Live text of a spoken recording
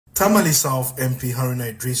Tamale South MP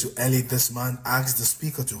Haruna Idrisu early this month asked the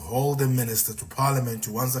Speaker to hold the Minister to Parliament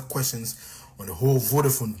to answer questions on the whole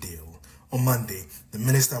Vodafone deal. On Monday, the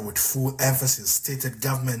Minister with full emphasis stated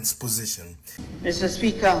government's position. Mr.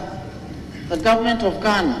 Speaker, the government of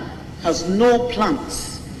Ghana has no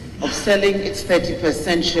plans of selling its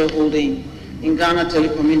 30% shareholding in Ghana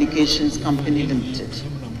Telecommunications Company Limited.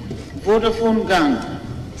 Vodafone Ghana,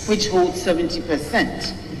 which holds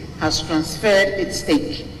 70%, has transferred its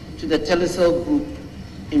stake to the Telecel Group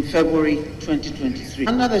in February 2023.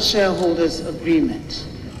 Under the shareholders' agreement,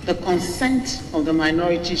 the consent of the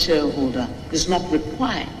minority shareholder is not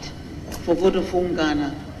required for Vodafone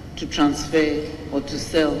Ghana to transfer or to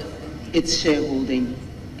sell its shareholding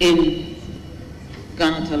in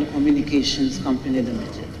Ghana Telecommunications Company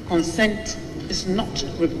Limited. Consent is not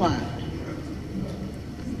required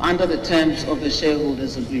under the terms of the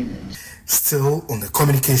shareholders' agreement. Still, on the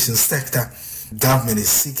communications sector, government is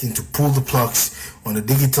seeking to pull the plugs on the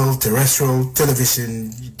Digital Terrestrial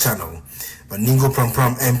Television channel. But Ningo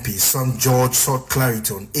Prampram MP, son George, sought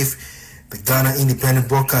clarity on if the Ghana Independent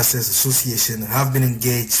Broadcasters Association have been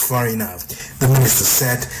engaged far enough. The minister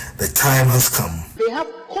said the time has come. They have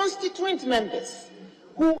constituent members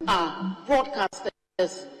who are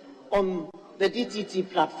broadcasters on the DTT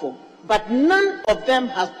platform, but none of them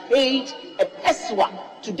have paid a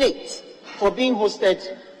peswa to date for being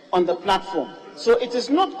hosted on the platform. So it is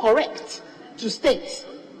not correct to state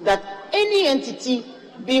that any entity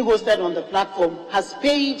being hosted on the platform has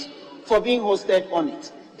paid for being hosted on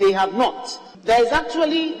it. They have not. There is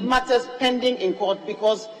actually matters pending in court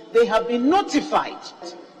because they have been notified.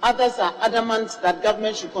 Others are adamant that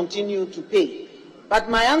government should continue to pay. But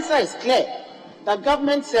my answer is clear. The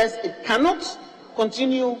government says it cannot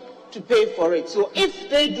continue to pay for it. So if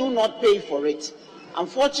they do not pay for it,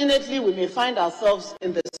 unfortunately, we may find ourselves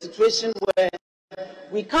in the situation where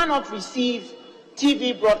we cannot receive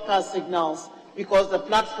TV broadcast signals because the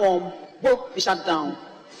platform will be shut down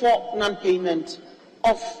for non-payment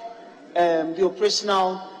of the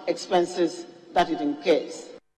operational expenses that it incurs.